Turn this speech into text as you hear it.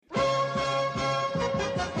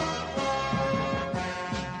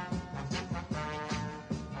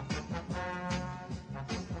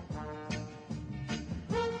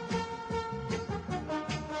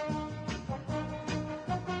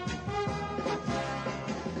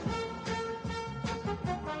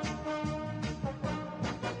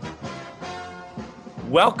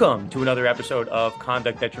Welcome to another episode of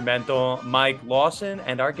Conduct Detrimental. Mike Lawson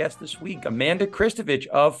and our guest this week, Amanda Kristovich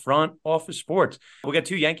of Front Office Sports. We got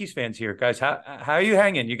two Yankees fans here, guys. How are you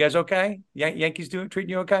hanging? You guys okay? Yankees treating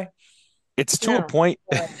you okay? It's to a No. point,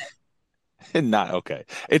 not okay.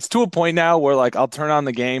 It's to a point now where like I'll turn on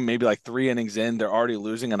the game, maybe like 3 innings in, they're already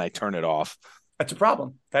losing, and I turn it off. That's a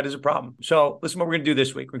problem. That is a problem. So listen, what we're going to do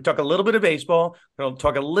this week. We're going to talk a little bit of baseball. We're going to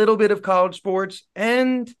talk a little bit of college sports,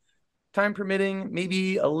 and time permitting,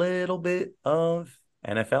 maybe a little bit of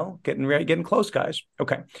NFL. Getting close, guys.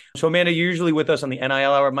 Okay. So Amanda, you're usually with us on the NIL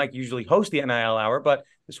hour. Mike usually hosts the NIL hour, but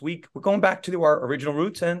this week we're going back to our original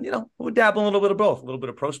roots, and we'll dabble in a little bit of both, a little bit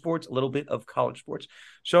of pro sports, a little bit of college sports.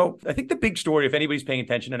 So I think the big story, if anybody's paying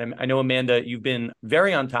attention, and I know Amanda, you've been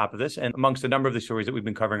very on top of this, and amongst a number of the stories that we've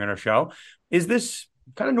been covering on our show, is this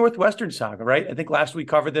kind of Northwestern saga, right? I think last we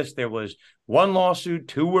covered this. There was one lawsuit,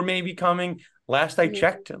 two were maybe coming. Last I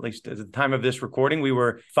checked, at least at the time of this recording, we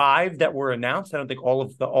were 5 that were announced. I don't think all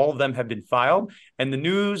of them have been filed. And the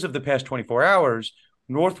news of the past 24 hours,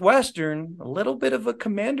 Northwestern, a little bit of a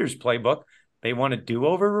commander's playbook. They want a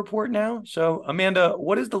do-over report now. So, Amanda,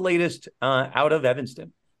 what is the latest out of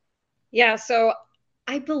Evanston? Yeah, so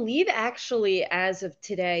I believe actually as of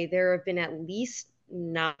today, there have been at least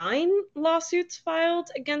 9 lawsuits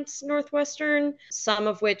filed against Northwestern, some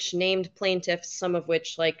of which named plaintiffs, some of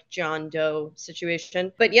which like John Doe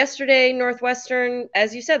situation. But yesterday, Northwestern,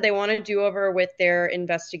 as you said, they want to do over with their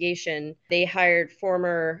investigation. They hired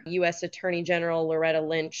former U.S. Attorney General Loretta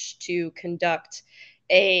Lynch to conduct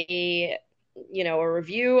a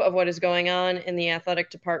review of what is going on in the athletic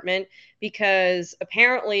department, because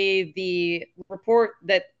apparently the report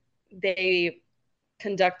that they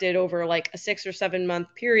conducted over like a 6 or 7 month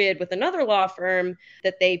period with another law firm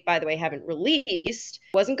that they, by the way, haven't released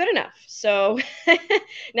wasn't good enough. So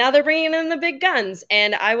now they're bringing in the big guns.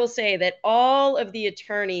 And I will say that all of the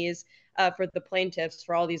attorneys for the plaintiffs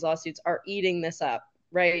for all these lawsuits are eating this up.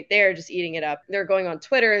 Right? They're just eating it up. They're going on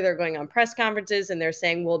Twitter, they're going on press conferences, and they're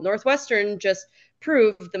saying, well, Northwestern just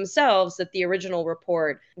proved themselves that the original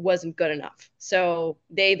report wasn't good enough. So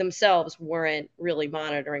they themselves weren't really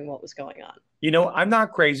monitoring what was going on. I'm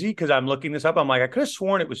not crazy because I'm looking this up. I'm like, I could have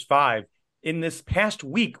sworn it was 5. In this past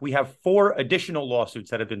week, we have 4 additional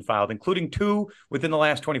lawsuits that have been filed, including 2 within the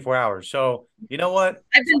last 24 hours. So you know what?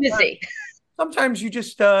 I've been busy. Sometimes you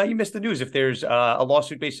just you miss the news if there's a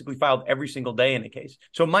lawsuit basically filed every single day in a case.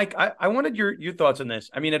 So, Mike, I wanted your thoughts on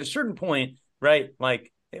this. I mean, at a certain point, right,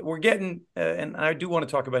 like we're getting, and I do want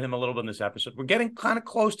to talk about him a little bit in this episode, we're getting kind of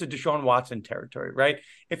close to Deshaun Watson territory, right?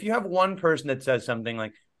 If you have one person that says something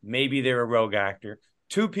like maybe they're a rogue actor,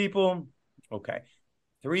 2 people, okay,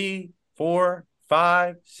 3, 4,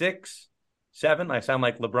 5, 6, 7. I sound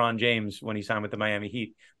like LeBron James when he signed with the Miami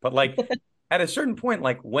Heat, but like at a certain point,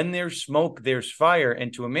 like when there's smoke, there's fire.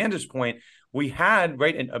 And to Amanda's point, we had,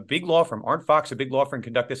 right, a big law firm, Arndt Fox, a big law firm,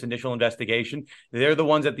 conduct this initial investigation. They're the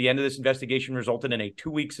ones at the end of this investigation resulted in a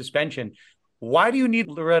 2-week suspension. Why do you need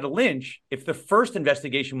Loretta Lynch if the first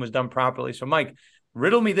investigation was done properly? So, Mike,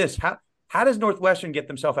 riddle me this. How does Northwestern get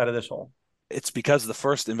themselves out of this hole? It's because the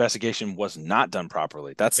first investigation was not done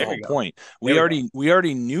properly. That's the There whole we go. point. We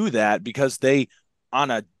already knew that because they on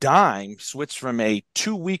a dime switched from a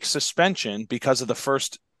 2-week suspension because of the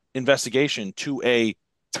first investigation to a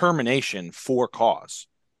termination for cause.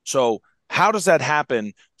 So how does that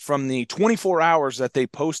happen from the 24 hours that they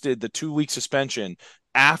posted the 2-week suspension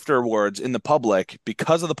afterwards in the public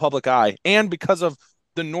because of the public eye and because of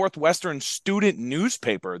the Northwestern student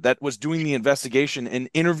newspaper that was doing the investigation and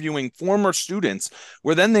interviewing former students,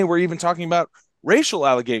 where then they were even talking about racial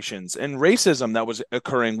allegations and racism that was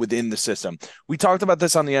occurring within the system. We talked about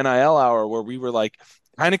this on the NIL hour where we were like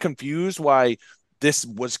kind of confused why this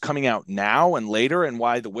was coming out now and later and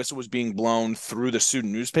why the whistle was being blown through the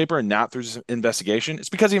student newspaper and not through the investigation. It's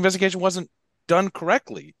because the investigation wasn't done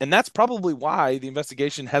correctly. And that's probably why the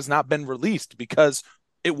investigation has not been released, because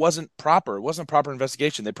it wasn't proper. It wasn't a proper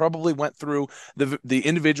investigation. They probably went through the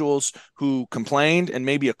individuals who complained and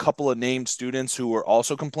maybe a couple of named students who were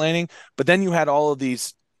also complaining. But then you had all of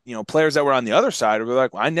these, players that were on the other side who were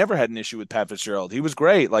like, well, I never had an issue with Pat Fitzgerald. He was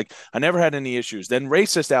great. Like, I never had any issues. Then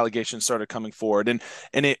racist allegations started coming forward. And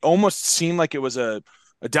it almost seemed like it was a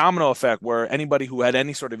domino effect where anybody who had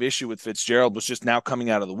any sort of issue with Fitzgerald was just now coming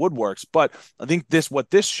out of the woodworks. But I think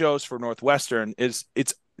what this shows for Northwestern is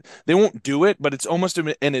they won't do it, but it's almost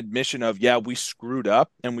an admission of, yeah, we screwed up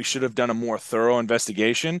and we should have done a more thorough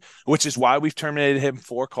investigation, which is why we've terminated him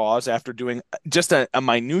for cause after doing just a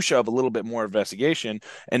minutia of a little bit more investigation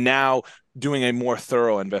and now doing a more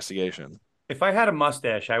thorough investigation. If I had a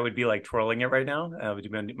mustache, I would be like twirling it right now.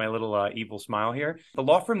 Would be my little evil smile here. The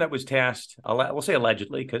law firm that was tasked, we'll say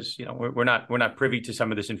allegedly, because we're not privy to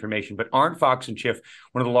some of this information, but Arndt, Fox and Schiff,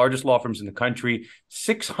 one of the largest law firms in the country,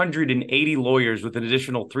 680 lawyers with an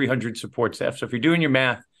additional 300 support staff. So if you're doing your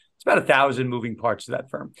math, it's about 1,000 moving parts to that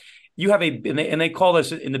firm. You have and they call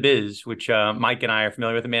this in the biz, which Mike and I are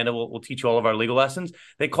familiar with. Amanda will teach you all of our legal lessons.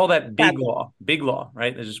 They call that big law,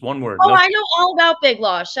 right? There's just one word. Oh, I know all about big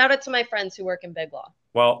law. Shout out to my friends who work in big law.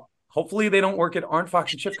 Well, hopefully they don't work at Arndt,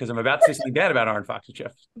 Fox and Schiff, because I'm about to say something bad about Arndt, Fox and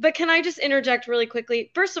Schiff. But can I just interject really quickly?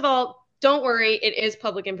 First of all, don't worry, it is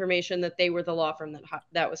public information that they were the law firm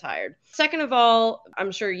that was hired. Second of all,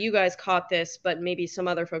 I'm sure you guys caught this, but maybe some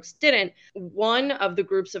other folks didn't. One of the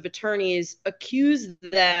groups of attorneys accused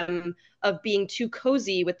them of being too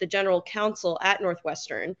cozy with the general counsel at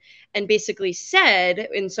Northwestern, and basically said,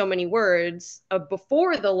 in so many words,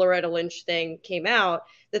 before the Loretta Lynch thing came out,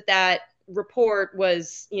 that report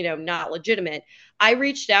was, not legitimate. I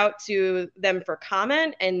reached out to them for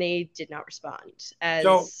comment and they did not respond.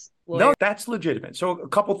 No, that's legitimate. So a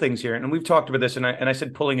couple things here, and we've talked about this, and I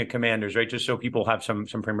said pulling at Commanders, right? Just so people have some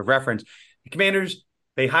frame of reference. The Commanders,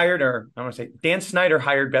 they hired, or I want to say Dan Snyder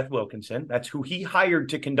hired Beth Wilkinson. That's who he hired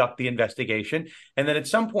to conduct the investigation. And then at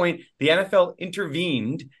some point, the NFL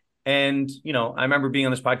intervened. And, I remember being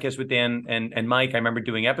on this podcast with Dan and Mike. I remember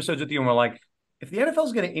doing episodes with you, and we're like, if the NFL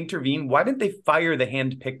is going to intervene, why didn't they fire the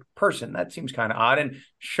hand-picked person? That seems kind of odd. And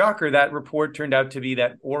shocker, that report turned out to be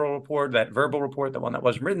that oral report, that verbal report, the one that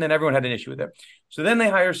wasn't written, and everyone had an issue with it. So then they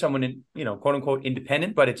hire someone in, quote unquote,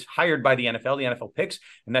 independent, but it's hired by the NFL. The NFL picks,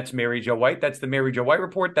 and that's Mary Jo White. That's the Mary Jo White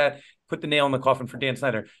report that put the nail in the coffin for Dan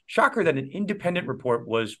Snyder. Shocker that an independent report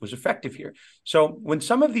was effective here. So when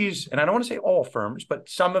some of these, and I don't want to say all firms, but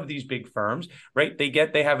some of these big firms, right,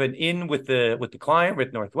 they have an in with the client,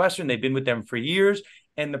 with Northwestern. They've been with them for years.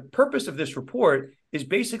 And the purpose of this report is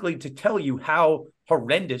basically to tell you how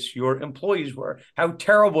horrendous your employees were, how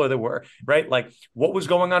terrible they were, right? Like what was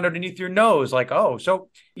going on underneath your nose. Like, oh, so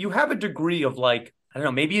you have a degree of like, I don't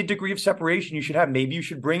know, maybe a degree of separation you should have. Maybe you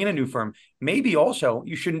should bring in a new firm. Maybe also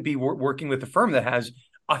you shouldn't be working with a firm that has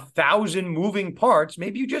 1,000 moving parts.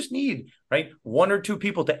 Maybe you just need, right, one or two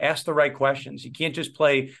people to ask the right questions. You can't just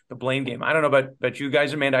play the blame game. I don't know about you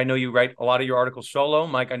guys, Amanda. I know you write a lot of your articles solo.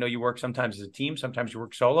 Mike, I know you work sometimes as a team. Sometimes you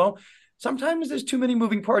work solo. Sometimes there's too many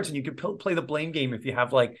moving parts and you can play the blame game if you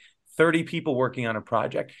have like 30 people working on a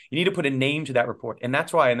project. You need to put a name to that report. And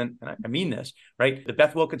that's why, and I mean this, right? The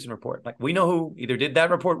Beth Wilkinson report, like we know who either did that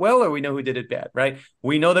report well or we know who did it bad, right?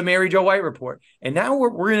 We know the Mary Jo White report. And now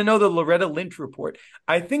we're going to know the Loretta Lynch report.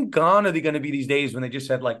 I think gone are they going to be these days when they just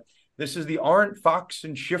said like, this is the Arndt, Fox,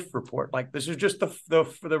 and Schiff report. Like this is just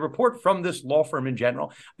the report from this law firm in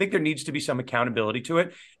general. I think there needs to be some accountability to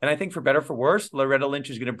it. And I think for better or for worse, Loretta Lynch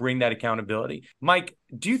is going to bring that accountability. Mike,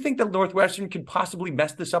 do you think that Northwestern could possibly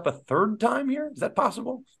mess this up a third time here? Is that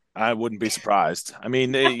possible? I wouldn't be surprised. I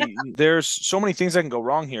mean, there's so many things that can go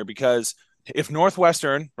wrong here because if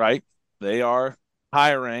Northwestern, right, they are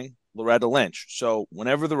hiring Loretta Lynch. So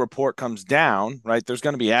whenever the report comes down, right, there's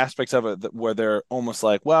going to be aspects of it where they're almost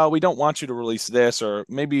like, well, we don't want you to release this, or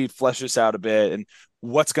maybe flesh this out a bit, and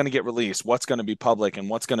what's going to get released, what's going to be public, and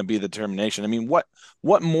what's going to be the determination. I mean, what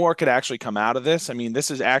more could actually come out of this? I mean, this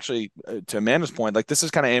is actually, to Amanda's point, like this is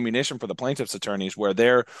kind of ammunition for the plaintiffs' attorneys where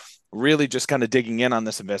they're really just kind of digging in on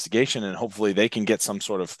this investigation and hopefully they can get some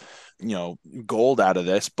sort of, gold out of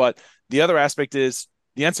this. But the other aspect is,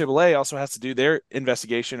 the NCAA also has to do their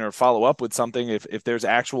investigation or follow up with something if there's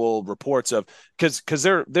actual reports of because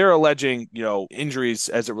they're alleging injuries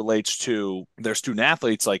as it relates to their student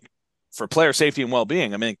athletes, like for player safety and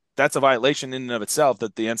well-being. I mean, that's a violation in and of itself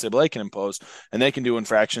that the NCAA can impose, and they can do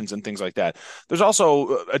infractions and things like that. There's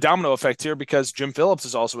also a domino effect here because Jim Phillips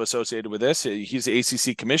is also associated with this. He's the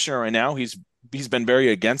ACC commissioner right now. He's been very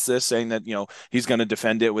against this, saying that he's going to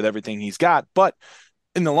defend it with everything he's got, but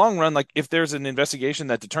in the long run, like if there's an investigation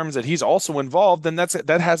that determines that he's also involved, then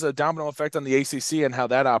that has a domino effect on the ACC and how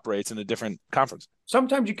that operates in a different conference.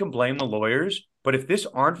 Sometimes you can blame the lawyers, but if this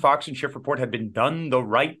Arndt, Fox, and Schiff report had been done the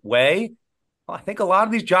right way, well, I think a lot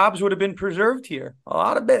of these jobs would have been preserved here. A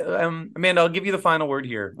lot of it. Amanda, I'll give you the final word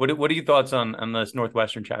here. What are your thoughts on this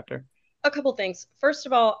Northwestern chapter? A couple things. First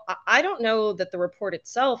of all, I don't know that the report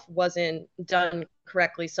itself wasn't done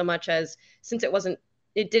correctly so much as since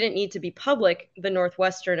it didn't need to be public, the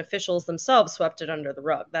Northwestern officials themselves swept it under the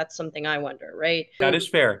rug. That's something I wonder, right? That is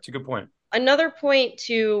fair. It's a good point. Another point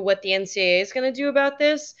to what the NCAA is going to do about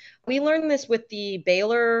this, we learned this with the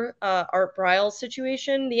Baylor Art Briles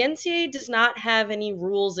situation. The NCAA does not have any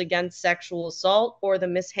rules against sexual assault or the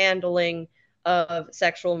mishandling of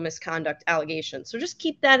sexual misconduct allegations. So just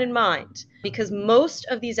keep that in mind, because most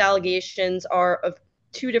of these allegations are of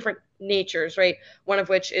two different natures, right? One of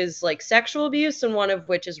which is like sexual abuse and one of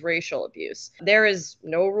which is racial abuse. There is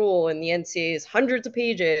no rule in the NCAA's hundreds of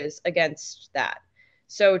pages against that.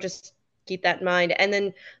 So just keep that in mind. And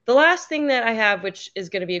then the last thing that I have, which is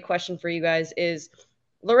going to be a question for you guys, is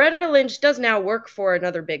Loretta Lynch does now work for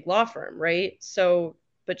another big law firm, right? So,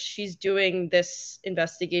 but she's doing this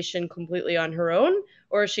investigation completely on her own,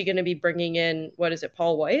 or is she going to be bringing in, what is it,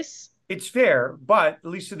 Paul Weiss? It's fair, but at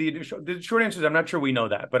least the short answer is I'm not sure we know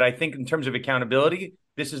that. But I think in terms of accountability,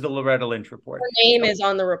 this is the Loretta Lynch report. Her name is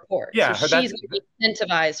on the report. Yeah, so she's going to be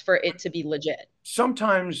incentivized for it to be legit.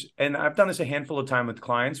 Sometimes, and I've done this a handful of times with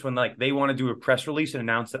clients when like they want to do a press release and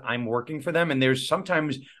announce that I'm working for them. And there's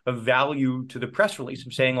sometimes a value to the press release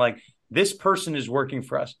of saying like, this person is working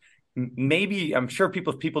for us. Maybe I'm sure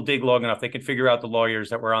if people dig long enough, they can figure out the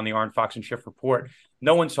lawyers that were on the Arndt, Fox, and Schiff report.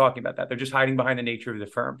 No one's talking about that. They're just hiding behind the nature of the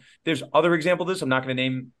firm. There's other examples of this. I'm not going to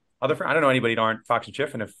name other firm. I don't know anybody at Arndt, Fox, and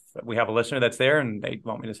Schiff. And if we have a listener that's there and they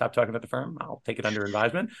want me to stop talking about the firm, I'll take it under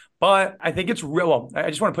advisement. But I think it's real. Well, I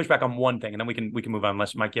just want to push back on one thing, and then we can move on.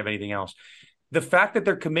 Unless Mike, you have anything else. The fact that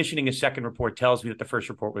they're commissioning a second report tells me that the first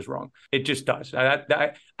report was wrong. It just does.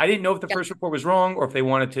 I didn't know if the first report was wrong or if they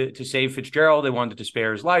wanted to save Fitzgerald, they wanted to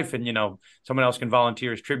spare his life, and someone else can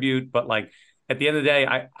volunteer as tribute. But like at the end of the day,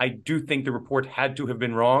 I do think the report had to have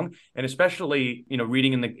been wrong, and especially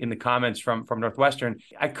reading in the comments from Northwestern,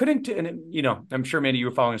 I couldn't. And I'm sure Mandy, you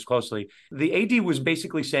were following this closely. The AD was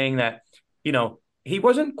basically saying that he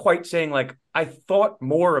wasn't quite saying like, I thought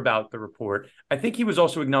more about the report. I think he was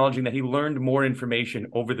also acknowledging that he learned more information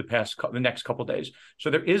over the next couple of days.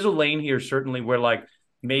 So there is a lane here, certainly, where like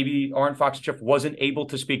maybe Arndt, Fox, and Schiff wasn't able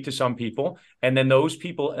to speak to some people. And then those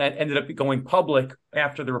people ended up going public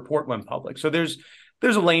after the report went public. So there's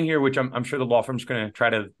a lane here, which I'm sure the law firm's going to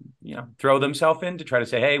try to, throw themselves in to try to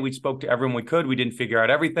say, hey, we spoke to everyone we could. We didn't figure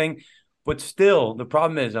out everything. But still, the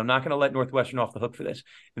problem is, I'm not going to let Northwestern off the hook for this.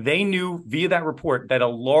 They knew via that report that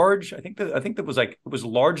I think that was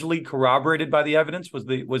largely corroborated by the evidence. Was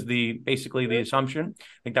basically the assumption? I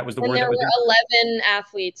think that was the word. There were 11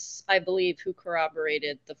 athletes, I believe, who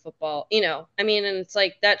corroborated the football. And it's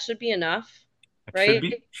like that should be enough, right?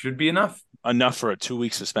 Should be enough. Enough for a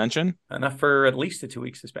 2-week suspension? Enough for at least a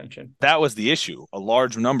 2-week suspension. That was the issue. A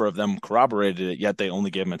large number of them corroborated it, yet they only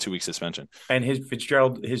gave him a 2-week suspension. And his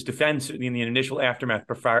defense in the initial aftermath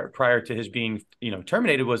prior to his being,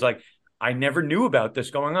 terminated was like, I never knew about this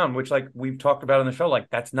going on, which like we've talked about on the show, like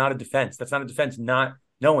that's not a defense. That's not a defense not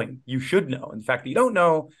knowing. You should know. And the fact that you don't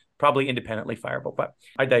know, probably independently fireable. But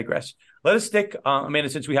I digress. Let us stick, Amanda,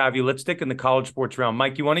 since we have you, let's stick in the college sports realm.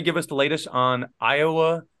 Mike, you want to give us the latest on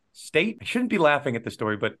Iowa State? I shouldn't be laughing at the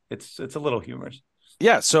story, but it's a little humorous.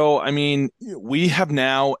 Yeah. So, I mean, we have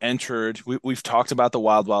now entered, we've talked about the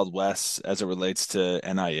Wild Wild West as it relates to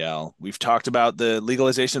NIL. We've talked about the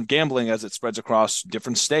legalization of gambling as it spreads across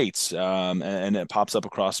different states, and it pops up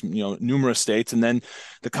across, numerous states. And then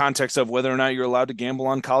the context of whether or not you're allowed to gamble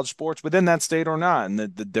on college sports within that state or not, and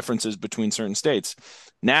the differences between certain states.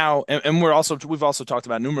 Now, and we've also talked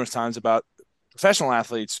about numerous times about professional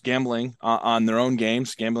athletes gambling on their own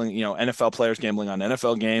games, gambling, NFL players gambling on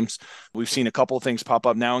NFL games. We've seen a couple of things pop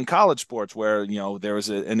up now in college sports where, there was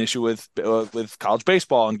an issue with college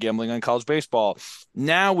baseball and gambling on college baseball.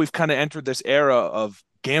 Now we've kind of entered this era of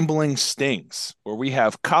gambling stings, where we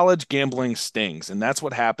have college gambling stings. And that's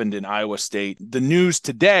what happened in Iowa State. The news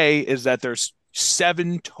today is that there's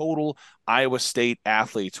 7 total Iowa State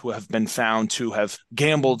athletes who have been found to have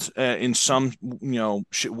gambled in some,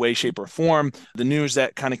 way, shape, or form. The news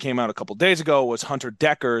that kind of came out a couple of days ago was Hunter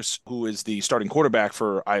Deckers, who is the starting quarterback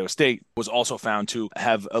for Iowa State, was also found to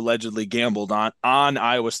have allegedly gambled on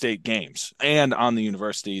Iowa State games and on the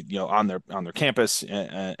university, on their campus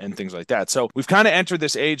and things like that. So we've kind of entered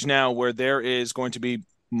this age now where there is going to be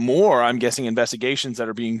more, I'm guessing, investigations that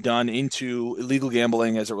are being done into illegal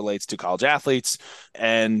gambling as it relates to college athletes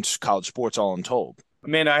and college sports, all untold.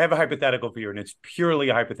 Amanda, I have a hypothetical for you, and it's purely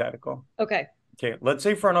a hypothetical. Okay. Let's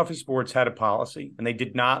say Front Office Sports had a policy and they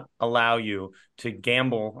did not allow you to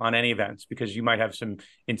gamble on any events because you might have some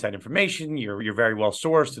inside information. You're very well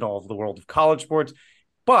sourced in all of the world of college sports,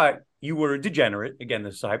 but you were a degenerate. Again,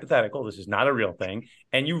 this is a hypothetical. This is not a real thing.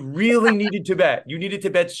 And you really needed to bet. You needed to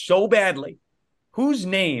bet so badly. Whose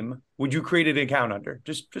name would you create an account under?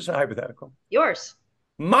 Just a hypothetical. Yours.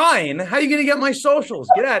 Mine? How are you going to get my socials?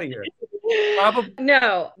 Get out of here. Probably.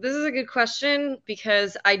 No, this is a good question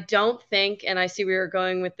because I don't think, and I see where you're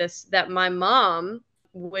going with this, that my mom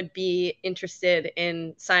would be interested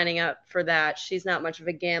in signing up for that. She's not much of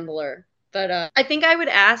a gambler. But I think I would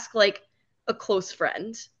ask, like, a close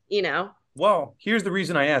friend, you know? Well, here's the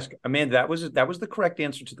reason I ask, Amanda. That was the correct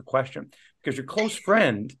answer to the question, because your close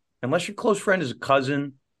friend, unless your close friend is a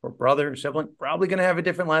cousin or brother or sibling, probably going to have a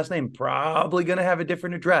different last name, probably going to have a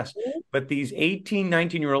different address. But these 18,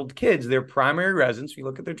 19-year-old kids, their primary residence, if you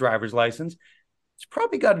look at their driver's license, it's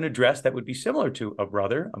probably got an address that would be similar to a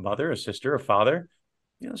brother, a mother, a sister, a father,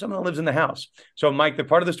 someone that lives in the house. So, Mike, the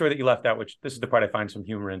part of the story that you left out, which this is the part I find some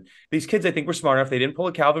humor in, these kids, I think, were smart enough. They didn't pull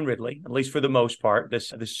a Calvin Ridley, at least for the most part.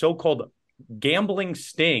 This so-called gambling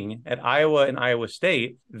sting at Iowa and Iowa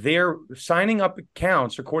State. They're signing up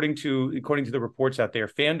accounts, according to the reports out there,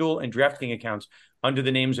 FanDuel and DraftKings accounts, under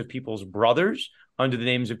the names of people's brothers, under the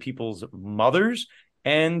names of people's mothers,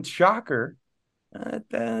 and shocker,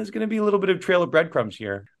 there's going to be a little bit of trail of breadcrumbs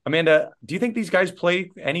here. Amanda, do you think these guys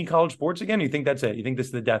play any college sports again? Or you think that's it? You think this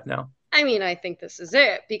is the death now? I mean, I think this is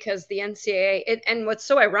it, because the NCAA, and what's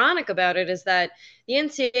so ironic about it is that the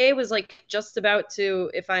NCAA was like just about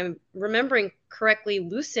to, if I'm remembering correctly,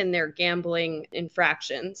 loosen their gambling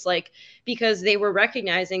infractions, like because they were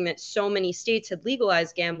recognizing that so many states had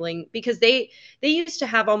legalized gambling, because they used to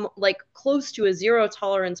have like close to a zero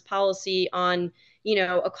tolerance policy on,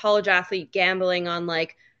 a college athlete gambling on,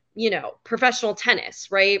 like, professional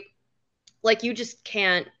tennis, right? Like, you just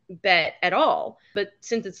can't bet at all. But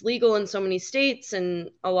since it's legal in so many states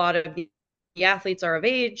and a lot of the athletes are of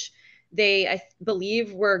age, I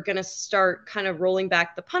believe, we're going to start kind of rolling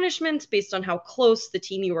back the punishments based on how close the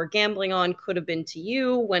team you were gambling on could have been to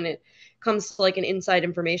you when it comes to like an inside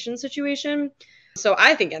information situation. So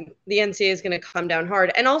I think the NCAA is going to come down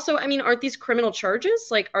hard. And also, I mean, aren't these criminal charges?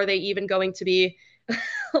 Like, are they even going to be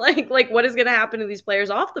like what is going to happen to these players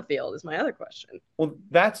off the field is my other question. Well,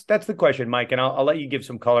 that's the question, Mike, and I'll let you give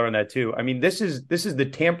some color on that too. I mean, this is the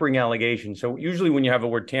tampering allegation. So usually when you have a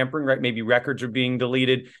word tampering, right, maybe records are being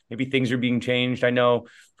deleted, maybe things are being changed. I know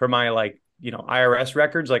for my IRS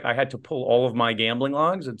records, like I had to pull all of my gambling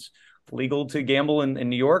logs. It's legal to gamble in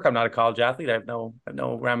New York. I'm not a college athlete. I have no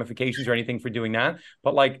ramifications or anything for doing that.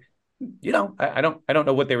 But I don't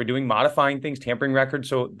know what they were doing, modifying things, tampering records.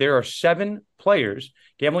 So there are 7 players.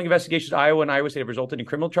 Gambling investigations, Iowa and Iowa State have resulted in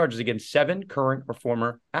criminal charges against 7 current or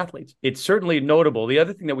former athletes. It's certainly notable. The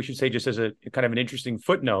other thing that we should say, just as a kind of an interesting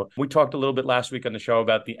footnote, we talked a little bit last week on the show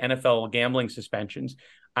about the NFL gambling suspensions.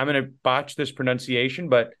 I'm going to botch this pronunciation,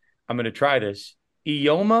 but I'm going to try this.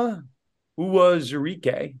 Ioma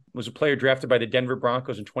Uwazurike was a player drafted by the Denver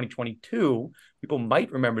Broncos in 2022. People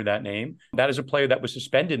might remember that name. That is a player that was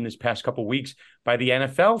suspended in this past couple of weeks by the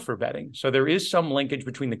NFL for betting. So there is some linkage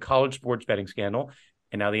between the college sports betting scandal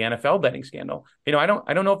and now the NFL betting scandal. I don't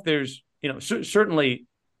know if there's, certainly,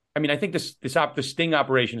 I mean, I think the sting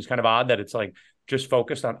operation is kind of odd that it's like just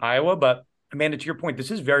focused on Iowa, but Amanda, to your point,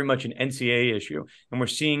 this is very much an NCAA issue. And we're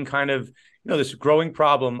seeing kind of, this growing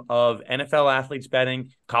problem of NFL athletes betting,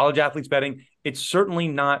 college athletes betting. It's certainly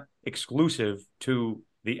not exclusive to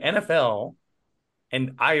the NFL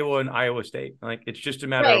and Iowa State. Like, it's just a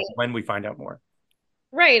matter of when we find out more.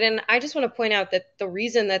 Right. And I just want to point out that the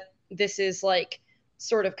reason that this is like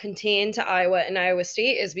sort of contained to Iowa and Iowa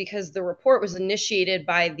State is because the report was initiated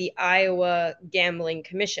by the Iowa Gambling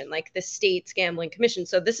Commission, like the state's gambling commission.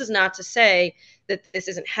 So this is not to say that this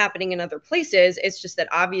isn't happening in other places. It's just that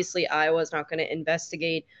obviously Iowa is not going to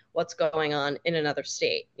investigate what's going on in another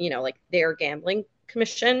state, like their gambling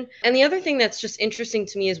commission. And the other thing that's just interesting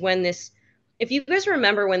to me is if you guys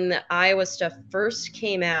remember when the Iowa stuff first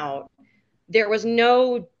came out, there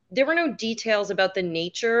were no details about the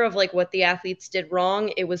nature of like what the athletes did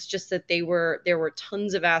wrong. It was just that there were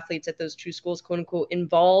tons of athletes at those 2 schools, quote unquote,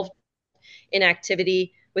 involved in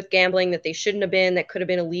activity with gambling that they shouldn't have been, that could have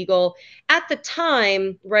been illegal at the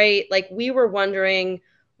time, right? Like, we were wondering,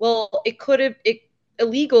 well,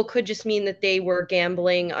 illegal could just mean that they were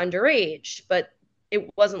gambling underage, but it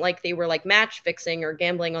wasn't like they were like match fixing or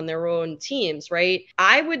gambling on their own teams, right?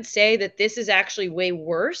 I would say that this is actually way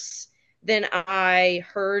worse than I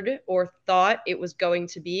heard or thought it was going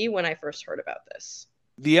to be when I first heard about this.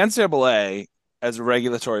 The NCAA, as a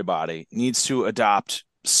regulatory body, needs to adopt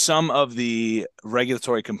some of the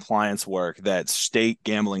regulatory compliance work that state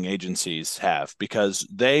gambling agencies have, because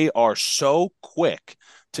they are so quick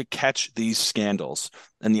to catch these scandals,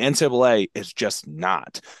 and the NCAA is just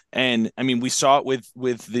not. And I mean, we saw it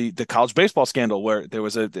with the college baseball scandal, where there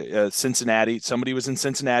was a somebody was in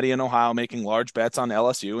Cincinnati and Ohio making large bets on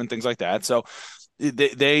LSU and things like that. So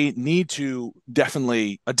they need to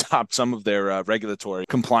definitely adopt some of their regulatory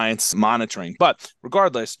compliance monitoring. But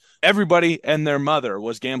regardless, everybody and their mother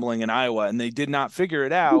was gambling in Iowa, and they did not figure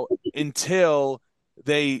it out until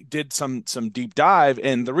they did some deep dive,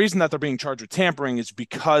 and the reason that they're being charged with tampering is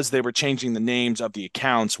because they were changing the names of the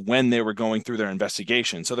accounts when they were going through their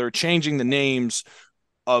investigation. So they were changing the names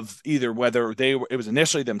of either whether it was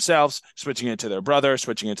initially themselves, switching it to their brother,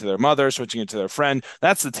 switching it to their mother, switching it to their friend.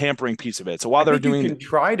 That's the tampering piece of it. So while I they're think you doing, can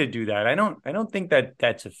try to do that. I don't think that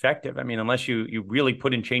that's effective. I mean, unless you really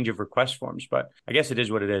put in change of request forms, but I guess it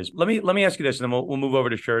is what it is. Let me ask you this, and then we'll move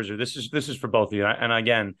over to Scherzer. This is for both of you. And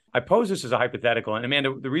again, I pose this as a hypothetical. And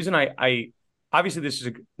Amanda, the reason I obviously this is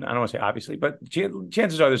I don't want to say obviously, but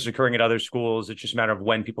chances are this is occurring at other schools. It's just a matter of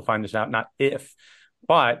when people find this out, not if.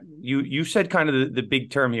 But you said kind of the big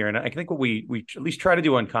term here, and I think what we at least try to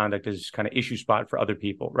do on conduct is kind of issue spot for other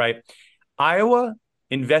people, right? Iowa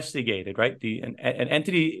investigated, right? An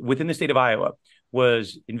entity within the state of Iowa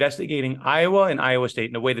was investigating Iowa and Iowa State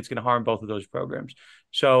in a way that's going to harm both of those programs.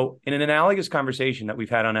 So in an analogous conversation that we've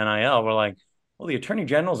had on NIL, we're like, well, the attorney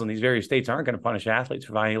generals in these various states aren't going to punish athletes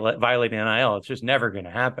for violating NIL. It's just never going to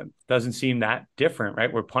happen. Doesn't seem that different,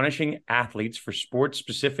 right? We're punishing athletes for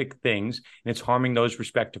sports-specific things, and it's harming those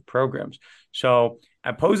respective programs. So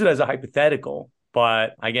I pose it as a hypothetical,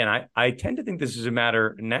 but again, I tend to think this is a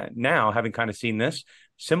matter now, having kind of seen this,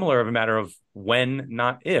 similar of a matter of when,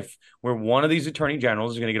 not if, where one of these attorney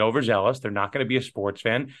generals is going to get overzealous. They're not going to be a sports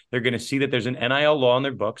fan. They're going to see that there's an NIL law in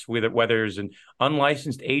their books, whether there's an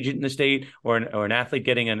unlicensed agent in the state or an athlete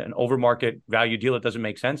getting an overmarket value deal that doesn't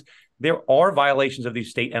make sense. There are violations of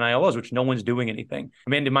these state NIL laws, which no one's doing anything. I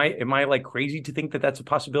mean, am I like crazy to think that that's a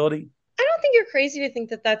possibility? I don't think you're crazy to think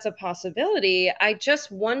that that's a possibility. I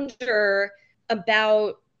just wonder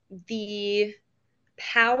about the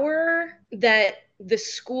power that the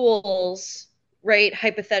schools, right,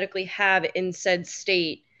 hypothetically have in said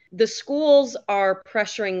state. The schools are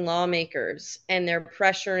pressuring lawmakers, and they're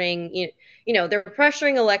pressuring, they're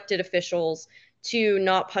pressuring elected officials to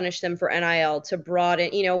not punish them for NIL, to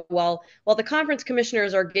broaden, while the conference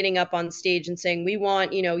commissioners are getting up on stage and saying, we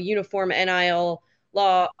want, uniform NIL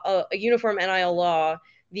law, a uniform NIL law.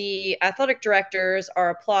 The athletic directors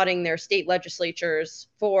are applauding their state legislatures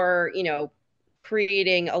for,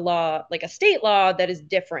 creating a law, like a state law, that is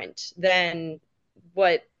different than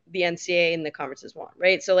what the NCAA and the conferences want,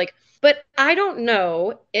 right? So but I don't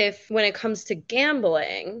know if when it comes to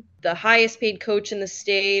gambling, the highest paid coach in the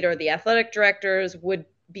state or the athletic directors would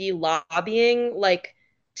be lobbying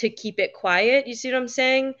to keep it quiet. You see what I'm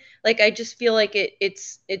saying? I just feel like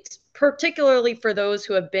it's particularly for those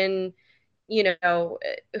who have been, who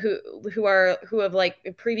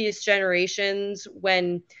have previous generations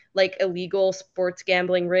when illegal sports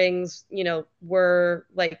gambling rings, were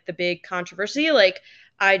the big controversy.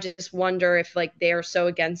 I just wonder if they're so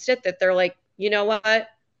against it that they're you know what,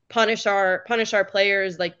 punish our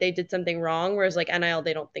players they did something wrong, whereas NIL,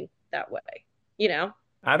 they don't think that way.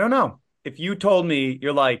 I don't know. If you told me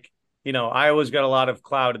you're Iowa's got a lot of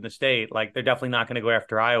clout in the state, they're definitely not going to go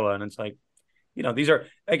after Iowa, and it's these are,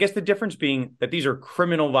 I guess the difference being that these are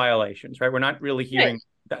criminal violations, right? We're not really hearing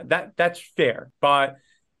that's fair. But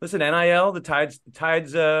listen, NIL, the tides,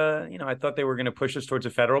 I thought they were going to push us towards a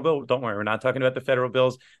federal bill. Don't worry, we're not talking about the federal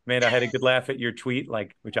bills. Man, I had a good laugh at your tweet,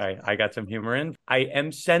 which I got some humor in. I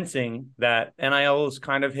am sensing that NIL is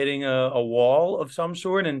kind of hitting a wall of some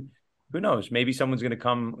sort, and who knows? Maybe someone's going to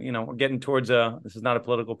come, we're getting towards this is not a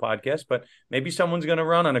political podcast, but maybe someone's going to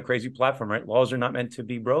run on a crazy platform, right? Laws are not meant to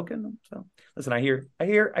be broken. So listen, I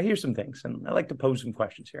hear some things, and I like to pose some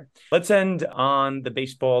questions here. Let's end on the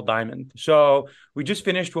baseball diamond. So we just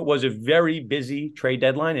finished what was a very busy trade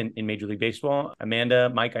deadline in Major League Baseball. Amanda,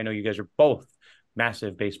 Mike, I know you guys are both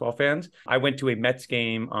massive baseball fans. I went to a Mets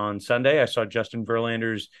game on Sunday. I saw Justin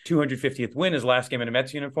Verlander's 250th win, his last game in a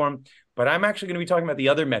Mets uniform. But I'm actually going to be talking about the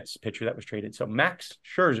other Mets pitcher that was traded. So Max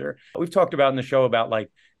Scherzer. We've talked about in the show about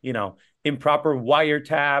improper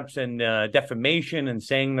wiretaps and defamation and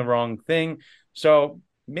saying the wrong thing. So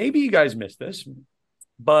maybe you guys missed this,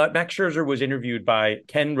 but Max Scherzer was interviewed by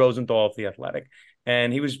Ken Rosenthal of The Athletic.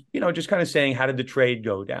 And he was, just kind of saying, how did the trade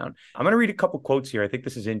go down? I'm going to read a couple quotes here. I think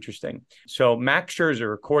this is interesting. So Max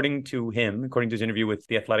Scherzer, according to his interview with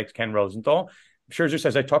The Athletic's Ken Rosenthal, Scherzer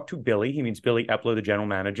says, I talked to Billy. He means Billy Epler, the general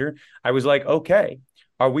manager. I was like, okay,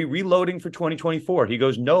 are we reloading for 2024? He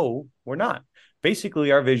goes, no, we're not.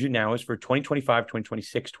 Basically, our vision now is for 2025,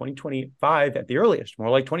 2026, 2025 at the earliest,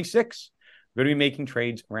 more like 26. We're going to be making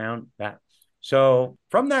trades around that. So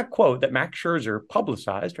from that quote that Max Scherzer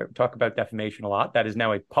publicized, right, we talk about defamation a lot, that is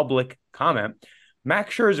now a public comment.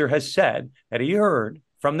 Max Scherzer has said that he heard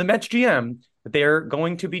from the Mets GM that they're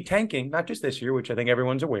going to be tanking, not just this year, which I think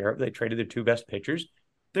everyone's aware of. They traded their two best pitchers.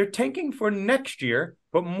 They're tanking for next year,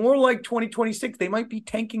 but more like 2026. They might be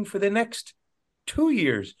tanking for the next 2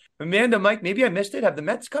 years. Amanda, Mike, maybe I missed it. Have the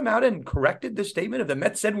Mets come out and corrected this statement? Have the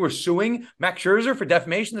Mets said we're suing Max Scherzer for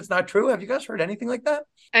defamation that's not true? Have you guys heard anything like that?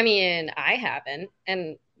 I mean, I haven't.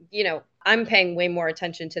 And, I'm paying way more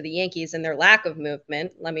attention to the Yankees and their lack of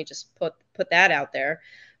movement. Let me just put that out there.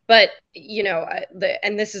 But,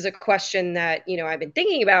 and this is a question that, I've been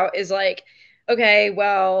thinking about is like, okay,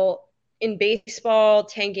 well, in baseball,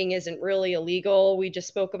 tanking isn't really illegal. We just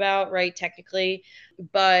spoke about, right, technically.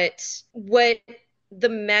 But what the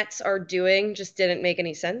Mets are doing just didn't make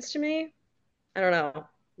any sense to me. I don't know.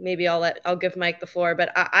 Maybe I'll give Mike the floor,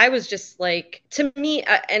 but I was just like, to me,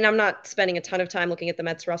 and I'm not spending a ton of time looking at the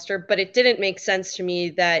Mets roster, but it didn't make sense to me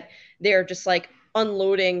that they're just like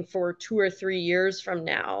unloading for 2 or 3 years from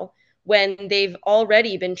now when they've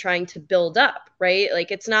already been trying to build up, right? Like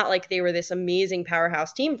it's not like they were this amazing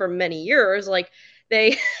powerhouse team for many years. Like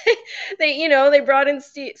they they brought in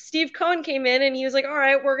Steve Cohen came in and he was like, all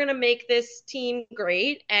right, we're gonna make this team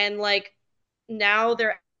great, and like now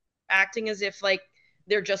they're acting as if like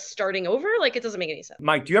they're just starting over. Like it doesn't make any sense.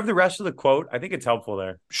 Mike, do you have the rest of the quote? I think it's helpful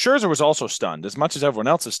there. Scherzer was also stunned, as much as everyone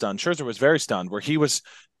else is stunned. Scherzer was very stunned, where he was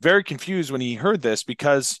very confused when he heard this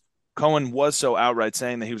because Cohen was so outright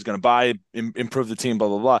saying that he was going to buy, improve the team, blah,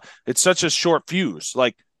 blah, blah. It's such a short fuse.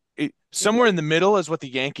 Like somewhere in the middle is what the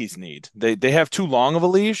Yankees need. They have too long of a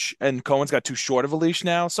leash, and Cohen's got too short of a leash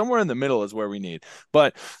now. Somewhere in the middle is where we need.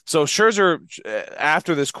 But so Scherzer,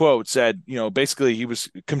 after this quote, said, basically he was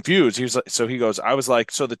confused. He goes, I was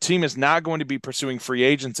like, so the team is not going to be pursuing free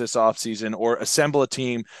agents this offseason or assemble a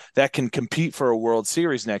team that can compete for a World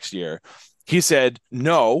Series next year. He said,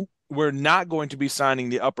 no, we're not going to be signing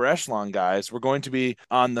the upper echelon guys. We're going to be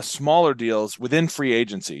on the smaller deals within free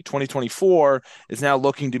agency. 2024 is now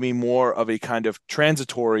looking to be more of a kind of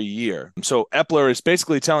transitory year. So Epler is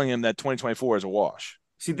basically telling him that 2024 is a wash.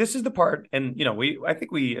 See, this is the part, and I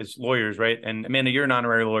think we as lawyers, right? And Amanda, you're an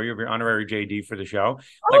honorary lawyer, you're honorary JD for the show.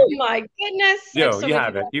 Oh my goodness! You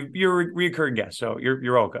have it. You're a recurring guest, so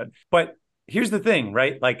you're all good. But here's the thing,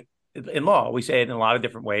 right? Like in law, we say it in a lot of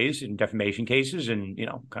different ways in defamation cases and,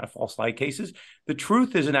 kind of false light cases. The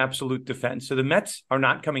truth is an absolute defense. So the Mets are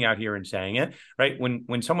not coming out here and saying it, right?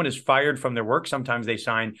 When someone is fired from their work, sometimes they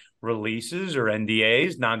sign releases or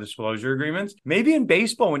NDAs, non-disclosure agreements. Maybe in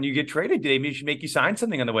baseball, when you get traded, they should make you sign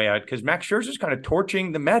something on the way out because Max Scherzer is kind of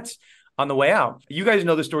torching the Mets on the way out. You guys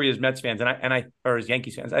know the story as Mets fans or as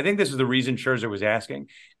Yankees fans. I think this is the reason Scherzer was asking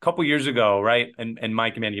a couple years ago, right? And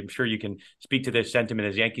Mike and Manny, I'm sure you can speak to this sentiment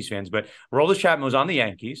as Yankees fans, but Aroldis Chapman was on the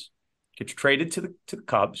Yankees, gets traded to the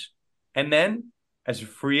Cubs, and then as a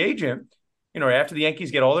free agent, after the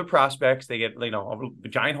Yankees get all their prospects, they get a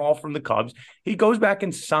giant haul from the Cubs. He goes back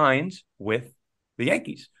and signs with the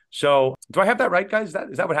Yankees. So do I have that right, guys?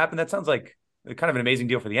 Is that what happened? That sounds like kind of an amazing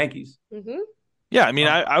deal for the Yankees. Mm-hmm. Yeah, I mean,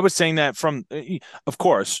 I was saying that from, of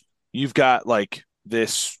course, you've got like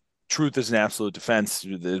this truth is an absolute defense,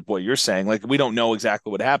 what you're saying. Like, we don't know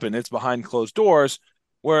exactly what happened. It's behind closed doors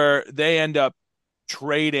where they end up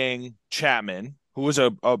trading Chapman, who was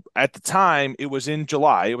at the time, it was in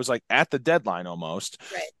July. It was like at the deadline almost.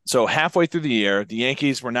 Right. So halfway through the year, the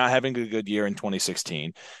Yankees were not having a good year in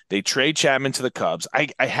 2016. They trade Chapman to the Cubs. I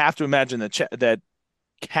have to imagine that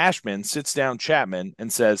Cashman sits down Chapman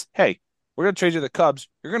and says, hey, we're going to trade you to the Cubs.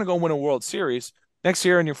 You're going to go win a World Series. Next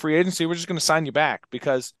year in your free agency, we're just going to sign you back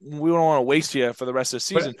because we don't want to waste you for the rest of the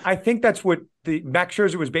season. But I think that's what the Max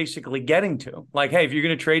Scherzer was basically getting to. Like, hey, if you're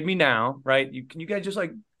going to trade me now, right, can you guys just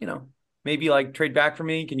maybe like trade back for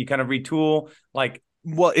me? Can you kind of retool?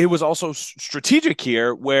 Well, it was also strategic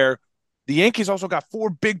here where the Yankees also got 4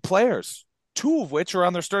 big players, 2 of which are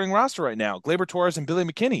on their starting roster right now, Gleyber Torres and Billy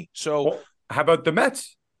McKinney. So how about the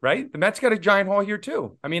Mets? Right? The Mets got a giant haul here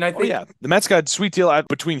too. I mean, I think the Mets got a sweet deal out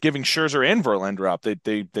between giving Scherzer and Verlander up.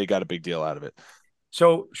 They got a big deal out of it.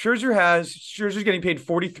 So Scherzer's getting paid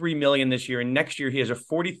 $43 million this year, and next year he has a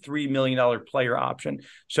 $43 million player option.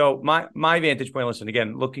 So my vantage point, listen,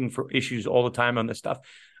 again, looking for issues all the time on this stuff.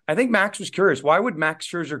 I think Max was curious. Why would Max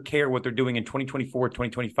Scherzer care what they're doing in 2024,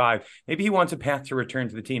 2025? Maybe he wants a path to return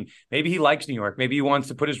to the team. Maybe he likes New York. Maybe he wants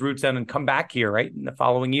to put his roots down and come back here, right? In the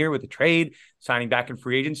following year with a trade, signing back in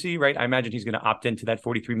free agency, right? I imagine he's going to opt into that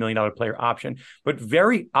 $43 million player option. But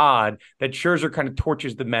very odd that Scherzer kind of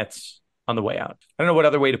torches the Mets on the way out. I don't know what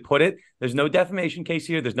other way to put it. There's no defamation case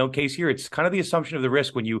here. There's no case here. It's kind of the assumption of the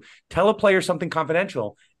risk when you tell a player something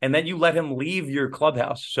confidential and then you let him leave your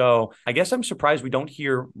clubhouse. So I guess I'm surprised we don't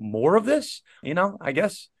hear more of this. I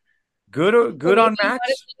guess good on Max. What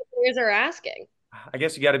if the players are asking? I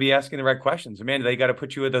guess you got to be asking the right questions. Amanda, they got to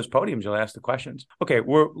put you at those podiums. You'll ask the questions. Okay,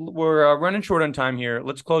 we're running short on time here.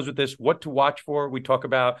 Let's close with this. What to watch for. We talk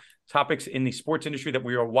about topics in the sports industry that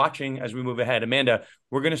we are watching as we move ahead. Amanda,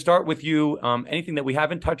 we're going to start with you. Anything that we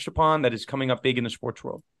haven't touched upon that is coming up big in the sports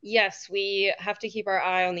world? Yes, we have to keep our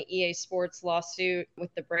eye on the EA Sports lawsuit with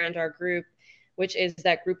the Brandar Group, which is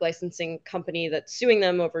that group licensing company that's suing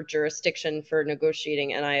them over jurisdiction for negotiating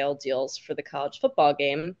NIL deals for the college football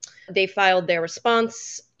game. They filed their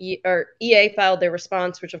response, or EA filed their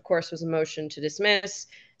response, which of course was a motion to dismiss.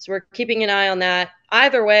 So we're keeping an eye on that.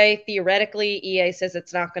 Either way, theoretically, EA says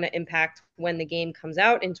it's not going to impact when the game comes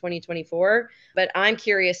out in 2024. But I'm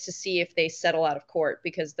curious to see if they settle out of court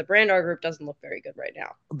because the Brandar Group doesn't look very good right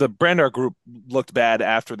now. The Brandar Group looked bad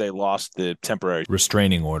after they lost the temporary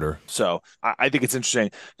restraining order. So I think it's interesting.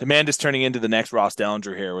 Amanda's turning into the next Ross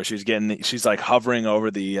Dellinger here, where she's like hovering over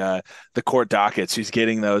the court docket. She's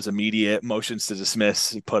getting those immediate motions to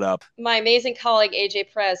dismiss put up. My amazing colleague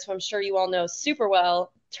AJ Perez, who I'm sure you all know super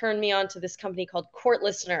well, turned me on to this company called Court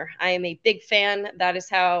Listener. I am a big fan. That is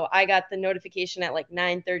how I got the notification at like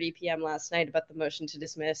 9:30 p.m. last night about the motion to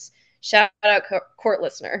dismiss. Shout out Court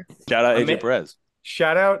Listener. Shout out AJ Perez.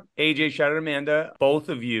 Shout out AJ. Shout out Amanda. Both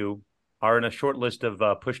of you are in a short list of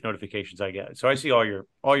push notifications I get. So I see all your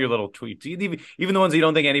little tweets, even the ones that you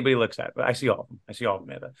don't think anybody looks at. But I see all of them. I see all of them,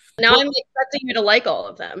 Amanda. Now I'm expecting you to like all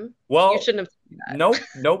of them. Well, you shouldn't have done that.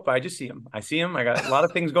 Nope. I just see them. I see them. I got a lot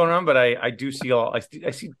of things going on, but I do see all. I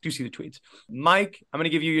do see the tweets. Mike, I'm going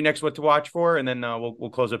to give you your next what to watch for, and then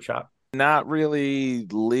we'll close up shop. Not really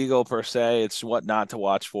legal per se. It's what not to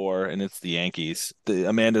watch for, and it's the Yankees.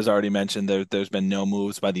 Amanda's already mentioned there's been no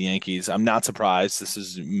moves by the Yankees. I'm not surprised. This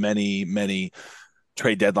is many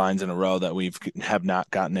trade deadlines in a row that have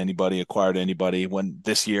not gotten acquired anybody, when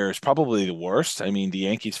this year is probably the worst. I mean, the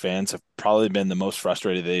Yankees fans have probably been the most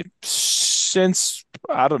frustrated since,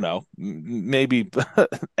 I don't know, maybe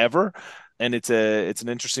ever. And it's an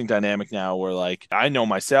interesting dynamic now where, like, I know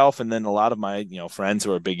myself, and then a lot of my friends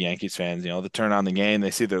who are big Yankees fans, they turn on the game, they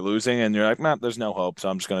see they're losing, and you're like, nah, there's no hope, so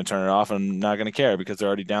I'm just going to turn it off. I'm not going to care because they're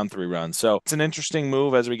already down 3 runs. So it's an interesting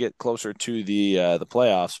move as we get closer to the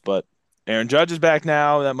playoffs. But Aaron Judge is back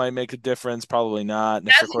now. That might make a difference. Probably not.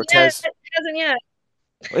 Nestor Cortez hasn't yet.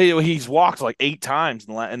 He's walked like 8 times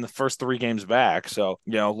in the first 3 games back. So,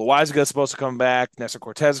 Loaizaga is supposed to come back. Nestor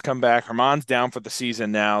Cortez has come back. Herman's down for the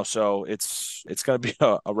season now. So it's going to be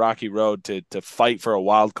a rocky road to fight for a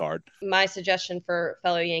wild card. My suggestion for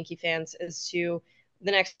fellow Yankee fans is to,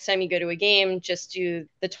 the next time you go to a game, just do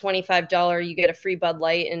the $25, you get a free Bud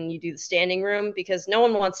Light, and you do the standing room, because no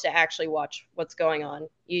one wants to actually watch what's going on.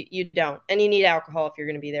 You don't. And you need alcohol if you're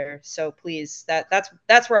going to be there. So please,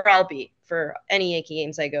 that's where I'll be for any Yankee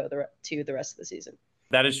games I go to the rest of the season.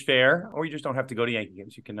 That is fair. Or you just don't have to go to Yankee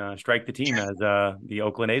games. You can strike the team as the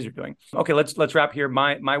Oakland A's are doing. Okay, let's wrap here.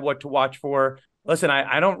 My what to watch for. Listen,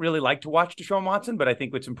 I don't really like to watch Deshaun Watson, but I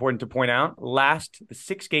think it's important to point out, the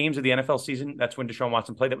 6 games of the NFL season, that's when Deshaun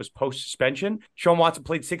Watson played. That was post-suspension. Deshaun Watson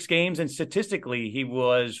played 6 games, and statistically, he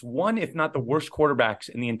was one, if not the worst quarterbacks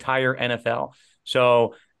in the entire NFL.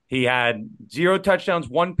 So he had 0 touchdowns,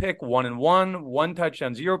 1 pick, 1-1, 1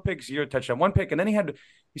 touchdown, 0 picks, 0 touchdown, 1 pick. And then he had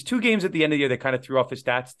these 2 games at the end of the year that kind of threw off his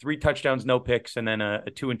stats, 3 touchdowns, no picks, and then a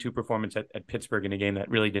 2-2 performance at Pittsburgh in a game that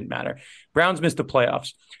really didn't matter. Browns missed the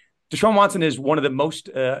playoffs. Deshaun Watson is one of the most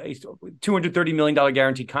 $230 million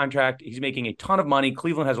guaranteed contract. He's making a ton of money.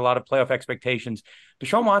 Cleveland has a lot of playoff expectations.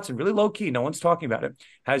 Deshaun Watson, really low key, no one's talking about it,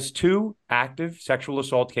 has 2 active sexual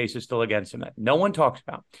assault cases still against him that no one talks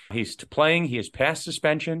about. He's playing. He has passed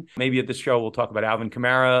suspension. Maybe at this show, we'll talk about Alvin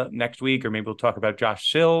Kamara next week, or maybe we'll talk about Josh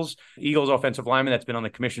Sills, Eagles offensive lineman that's been on the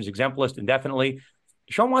commissioner's exempt list indefinitely.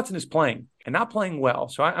 Deshaun Watson is playing and not playing well.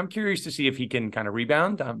 So I'm curious to see if he can kind of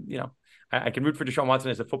rebound. I can root for Deshaun Watson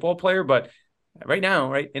as a football player, but right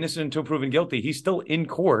now, innocent until proven guilty, he's still in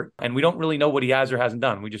court, and we don't really know what he has or hasn't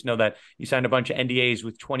done. We just know that he signed a bunch of NDAs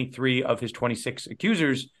with 23 of his 26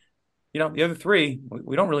 accusers. The other 3,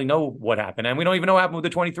 we don't really know what happened, and we don't even know what happened with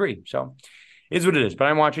the 23. So it is what it is. But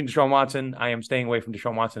I'm watching Deshaun Watson. I am staying away from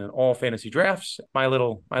Deshaun Watson in all fantasy drafts. My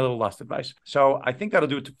little last advice. So I think that'll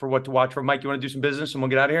do it for what to watch for. Mike, you want to do some business and we'll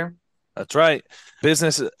get out of here? That's right.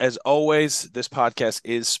 Business, as always, this podcast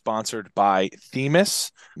is sponsored by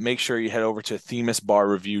Themis. Make sure you head over to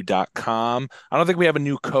themisbarreview.com. I don't think we have a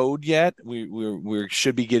new code yet. We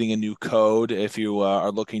should be getting a new code if you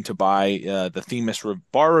are looking to buy the Themis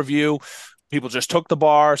Bar Review. People just took the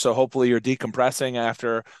bar, so hopefully you're decompressing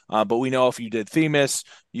after. But we know if you did Themis,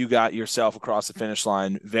 you got yourself across the finish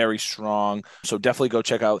line very strong. So definitely go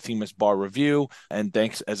check out Themis Bar Review. And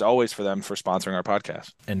thanks, as always, for them for sponsoring our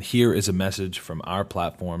podcast. And here is a message from our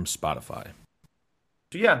platform, Spotify.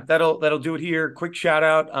 So yeah, that'll do it here. Quick shout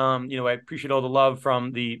out. I appreciate all the love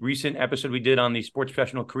from the recent episode we did on the Sports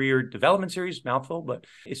Professional Career Development Series, mouthful, but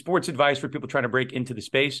sports advice for people trying to break into the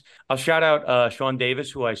space. I'll shout out Sean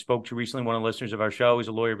Davis, who I spoke to recently, one of the listeners of our show. He's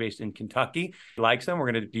a lawyer based in Kentucky. He likes them.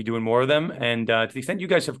 We're going to be doing more of them. And to the extent you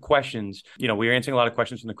guys have questions, we're answering a lot of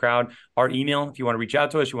questions from the crowd. Our email, if you want to reach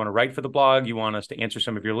out to us, you want to write for the blog, you want us to answer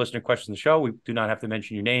some of your listener questions in the show, we do not have to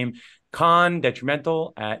mention your name.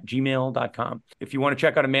 condetrimental@gmail.com. If you want to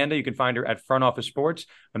check out Amanda, you can find her at Front Office Sports.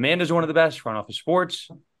 Amanda's one of the best. Front Office Sports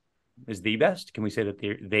is the best. Can we say that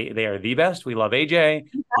they are the best? We love AJ.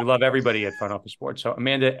 We love everybody at Front Office Sports. So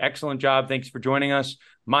Amanda, excellent job. Thanks for joining us.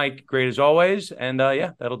 Mike, great as always. And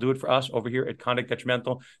that'll do it for us over here at Conduct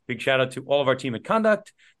Detrimental. Big shout out to all of our team at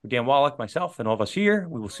Conduct, Dan Wallach, myself, and all of us here.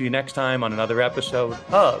 We will see you next time on another episode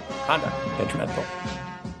of Conduct Detrimental.